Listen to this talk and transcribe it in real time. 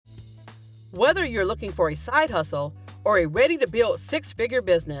Whether you're looking for a side hustle or a ready-to-build six-figure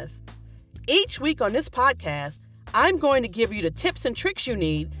business, each week on this podcast, I'm going to give you the tips and tricks you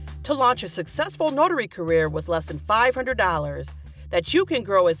need to launch a successful notary career with less than $500 that you can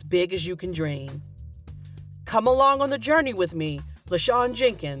grow as big as you can dream. Come along on the journey with me, LaShawn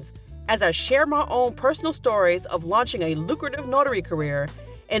Jenkins, as I share my own personal stories of launching a lucrative notary career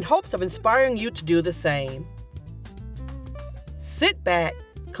in hopes of inspiring you to do the same. Sit back,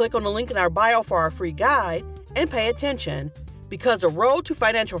 click on the link in our bio for our free guide, and pay attention, because the road to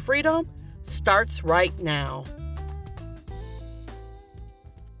financial freedom starts right now.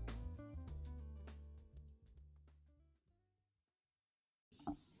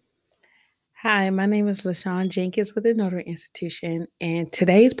 Hi, my name is LaShawn Jenkins with the Notary Institution, and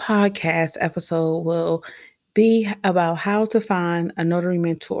today's podcast episode will be about how to find a notary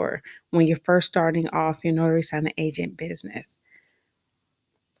mentor when you're first starting off your notary signing agent business.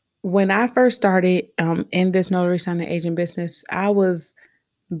 When I first started in this notary signing agent business, I was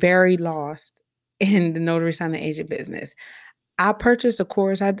very lost in the notary signing agent business. I purchased a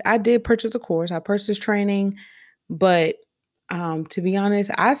course. I did purchase a course. I purchased training, but to be honest,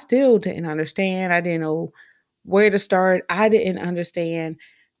 I still didn't understand. I didn't know where to start. I didn't understand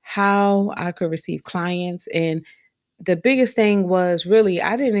how I could receive clients. And the biggest thing was really,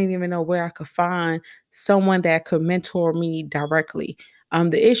 I didn't even know where I could find someone that could mentor me directly.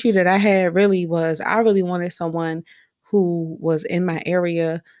 The issue that I had really was I really wanted someone who was in my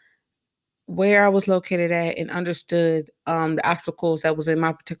area where I was located at and understood the obstacles that was in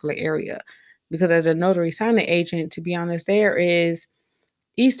my particular area. Because as a notary signing agent, to be honest,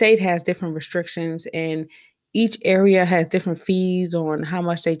 each state has different restrictions and each area has different fees on how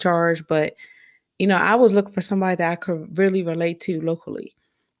much they charge. But, I was looking for somebody that I could really relate to locally.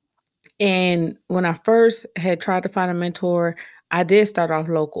 And when I first had tried to find a mentor, I did start off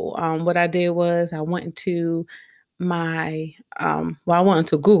local. What I did was I went into I went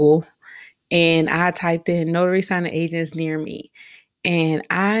into Google and I typed in notary signing agents near me. And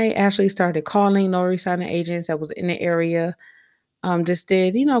I actually started calling notary signing agents that was in the area. Just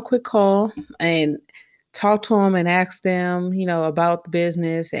did, a quick call and talked to them and asked them, about the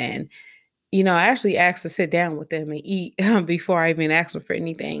business. And, I actually asked to sit down with them and eat before I even asked them for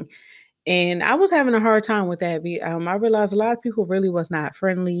anything. And I was having a hard time with that. I realized a lot of people really was not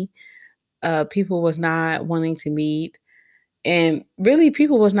friendly. People was not wanting to meet. And really,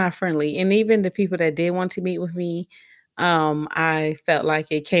 people was not friendly. And even the people that did want to meet with me, I felt like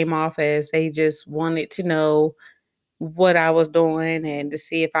it came off as they just wanted to know what I was doing and to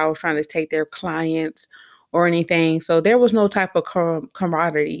see if I was trying to take their clients or anything. So there was no type of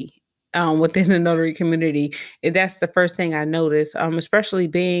camaraderie within the notary community. And that's the first thing I noticed, especially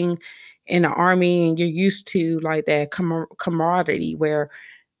being in the army and you're used to like that camaraderie where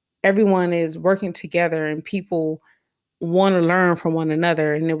everyone is working together and people want to learn from one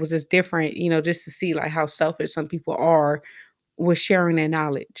another. And it was just different, just to see like how selfish some people are with sharing their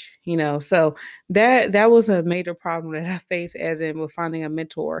knowledge, So that was a major problem that I faced as in with finding a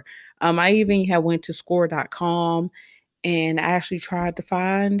mentor. I even had went to score.com and I actually tried to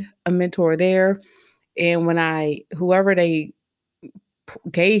find a mentor there. And whoever they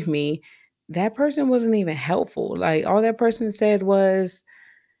gave me, that person wasn't even helpful. Like all that person said was,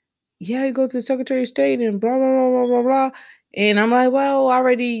 yeah, you go to the Secretary of State and blah, blah, blah, blah, blah, blah. And I'm like, well, I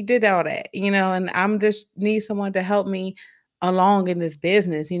already did all that, and I'm just need someone to help me along in this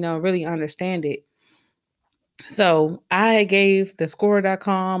business, really understand it. So I gave the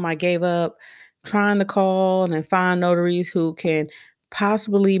score.com, I gave up trying to call and find notaries who can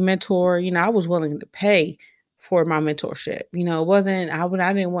possibly mentor. I was willing to pay for my mentorship. It wasn't,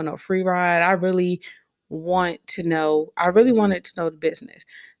 I didn't want no free ride. I really wanted to know the business.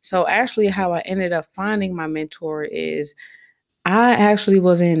 So actually how I ended up finding my mentor is I actually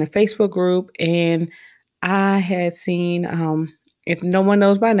was in a Facebook group and I had seen, if no one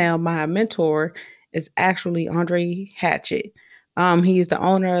knows by now, my mentor is actually Andre Hatchett. He is the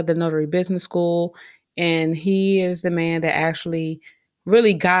owner of the Notary Business School, and he is the man that actually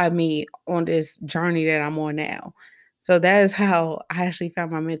really guided me on this journey that I'm on now. So that is how I actually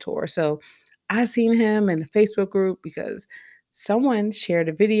found my mentor. So I seen him in the Facebook group because someone shared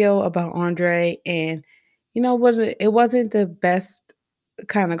a video about Andre, and it wasn't the best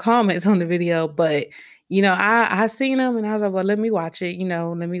kind of comments on the video, but I seen him and I was like, well, let me watch it,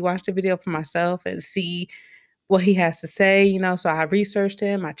 let me watch the video for myself and see what he has to say, So I researched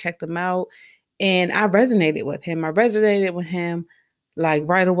him, I checked him out, and I resonated with him. I resonated with him like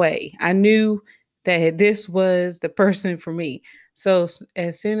right away. I knew that this was the person for me. So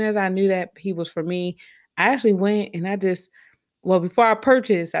as soon as I knew that he was for me, I actually went and I just well, before I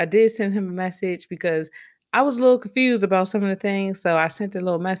purchased, I did send him a message because I was a little confused about some of the things. So I sent a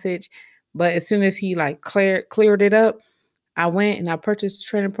little message, but as soon as he like cleared it up, I went and I purchased the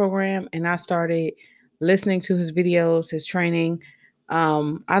training program and I started listening to his videos, his training.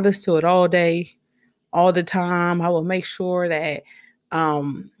 I listened to it all day, all the time. I will make sure that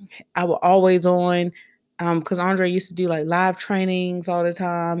um, I will always on because Andre used to do like live trainings all the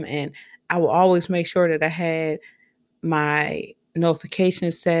time, and I will always make sure that I had my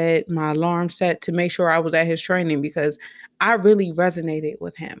notifications set, my alarm set to make sure I was at his training because I really resonated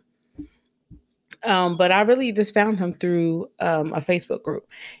with him. But I really just found him through a Facebook group.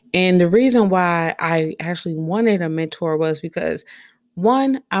 And the reason why I actually wanted a mentor was because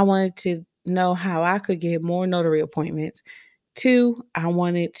one, I wanted to know how I could get more notary appointments. Two, I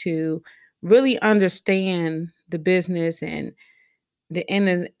wanted to really understand the business and the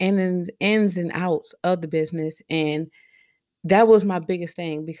ins and outs of the business. And that was my biggest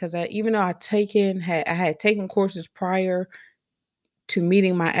thing because even though I had taken courses prior to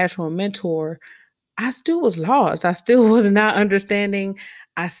meeting my actual mentor, I still was lost. I still was not understanding.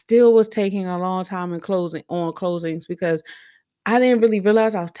 I still was taking a long time in closings because I didn't really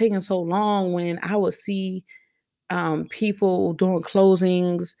realize I was taking so long when I would see people doing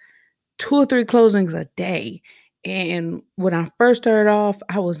closings, 2 or 3 closings a day. And when I first started off,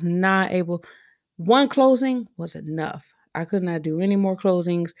 I was not able, one closing was enough. I could not do any more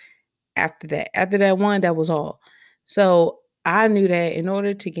closings after that. After that one, that was all. So I knew that in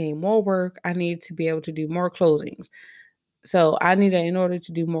order to gain more work, I needed to be able to do more closings. So I knew that in order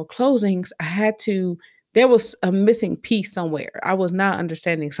to do more closings, there was a missing piece somewhere. I was not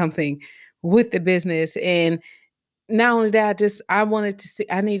understanding something with the business. And not only that, I wanted to see,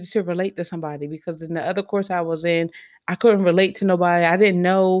 I needed to relate to somebody because in the other course I was in, I couldn't relate to nobody. I didn't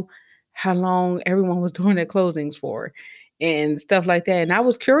know how long everyone was doing their closings for and stuff like that. And I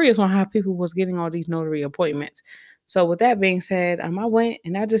was curious on how people was getting all these notary appointments. So with that being said, I went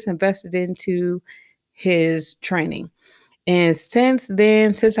and I just invested into his training. And since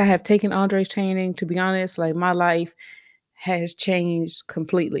then, since I have taken Andre's training, to be honest, like my life has changed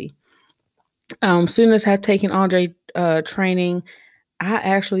completely. Soon as I've taken Andre training, I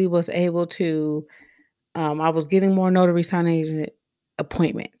actually was able to. I was getting more notary signing agent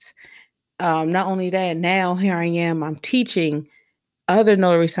appointments. Not only that, now here I am. I'm teaching other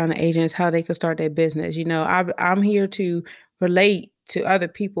notary signing agents how they could start their business. I'm here to relate to other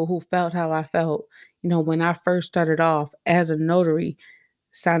people who felt how I felt. When I first started off as a notary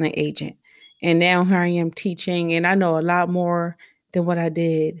signing agent, and now here I am teaching, and I know a lot more than what I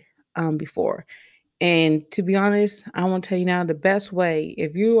did before. And to be honest, I want to tell you now the best way,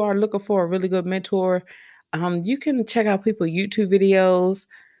 if you are looking for a really good mentor, you can check out people YouTube videos.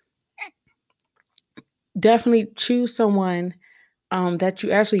 Definitely choose someone that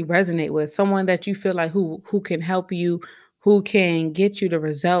you actually resonate with, someone that you feel like who can help you, who can get you the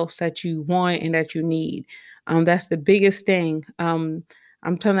results that you want and that you need. That's the biggest thing. I'm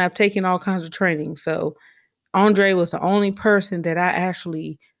telling you, I've taken all kinds of training. So Andre was the only person that I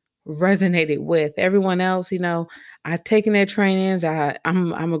actually resonated with. Everyone else, I've taken their trainings.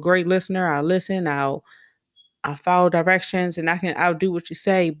 I'm a great listener. I listen. I'll follow directions, and I'll do what you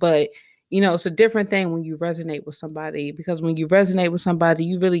say. But it's a different thing when you resonate with somebody because when you resonate with somebody,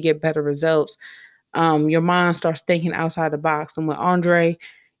 you really get better results. Your mind starts thinking outside the box. And with Andre,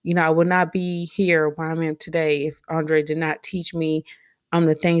 I would not be here where I'm in today if Andre did not teach me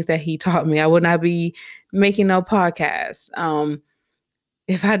the things that he taught me. I would not be making no podcasts.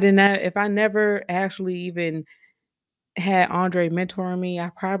 If I never actually even had Andre mentoring me, I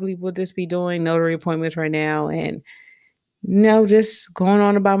probably would just be doing notary appointments right now and just going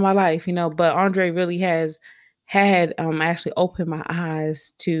on about my life, But Andre really has had actually opened my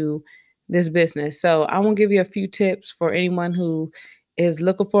eyes to this business. So I want to give you a few tips for anyone who is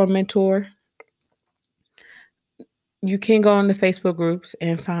looking for a mentor. You can go on the Facebook groups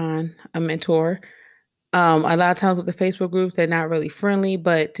and find a mentor. A lot of times with the Facebook groups, they're not really friendly.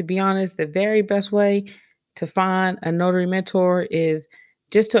 But to be honest, the very best way to find a notary mentor is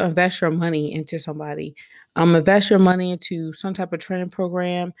just to invest your money into somebody. Invest your money into some type of training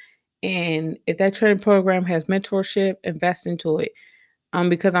program. And if that training program has mentorship, invest into it.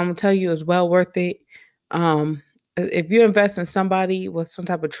 Because I'm gonna tell you, it's well worth it. If you invest in somebody with some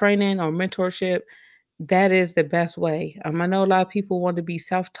type of training or mentorship, that is the best way. I know a lot of people want to be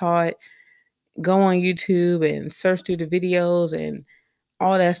self-taught, go on YouTube and search through the videos and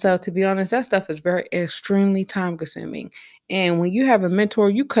all that stuff. To be honest, that stuff is very extremely time consuming. And when you have a mentor,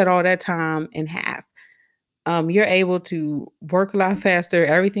 you cut all that time in half. You're able to work a lot faster.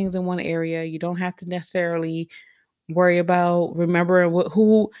 Everything's in one area. You don't have to necessarily worry about remembering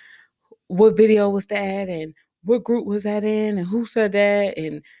what video was that and what group was that in and who said that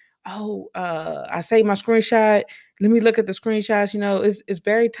and I saved my screenshot. Let me look at the screenshots. It's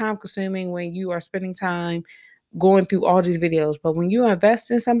very time consuming when you are spending time going through all these videos. But when you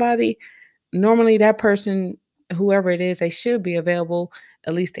invest in somebody, normally that person, whoever it is, they should be available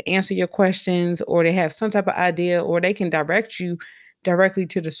at least to answer your questions, or they have some type of idea, or they can direct you directly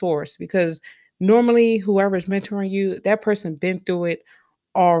to the source, because normally whoever's mentoring you, that person been through it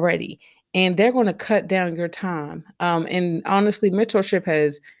already, and they're going to cut down your time. And honestly, mentorship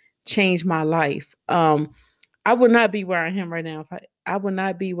has changed my life. I would not be where I am right now if I would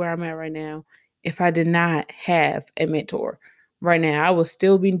not be where I'm at right now if I did not have a mentor. Right now, I would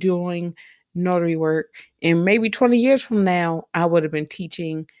still be doing notary work, and maybe 20 years from now, I would have been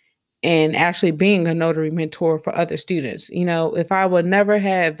teaching and actually being a notary mentor for other students. If I would never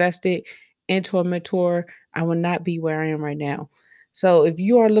have invested into a mentor, I would not be where I am right now. So if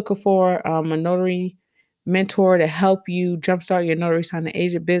you are looking for a notary mentor to help you jumpstart your notary signing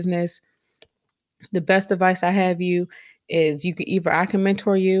agent business, the best advice I have you is I can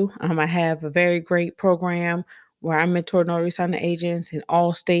mentor you. I have a very great program where I mentor notary signing agents in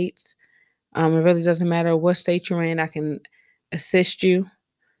all states. It really doesn't matter what state you're in. I can assist you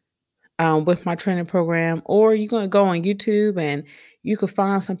with my training program, or you're going to go on YouTube and you can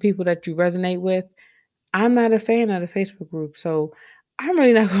find some people that you resonate with. I'm not a fan of the Facebook group, so I'm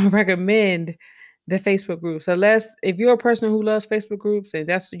really not going to recommend the Facebook groups unless if you're a person who loves Facebook groups and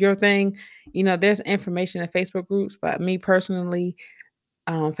that's your thing. There's information in Facebook groups, but me personally,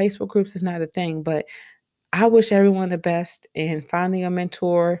 Facebook groups is not a thing. But I wish everyone the best in finding a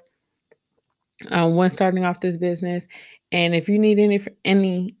mentor when starting off this business. And if you need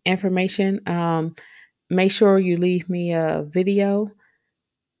any information, make sure you leave me a video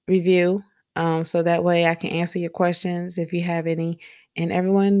review, so that way I can answer your questions if you have any. And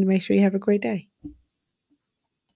everyone, make sure you have a great day.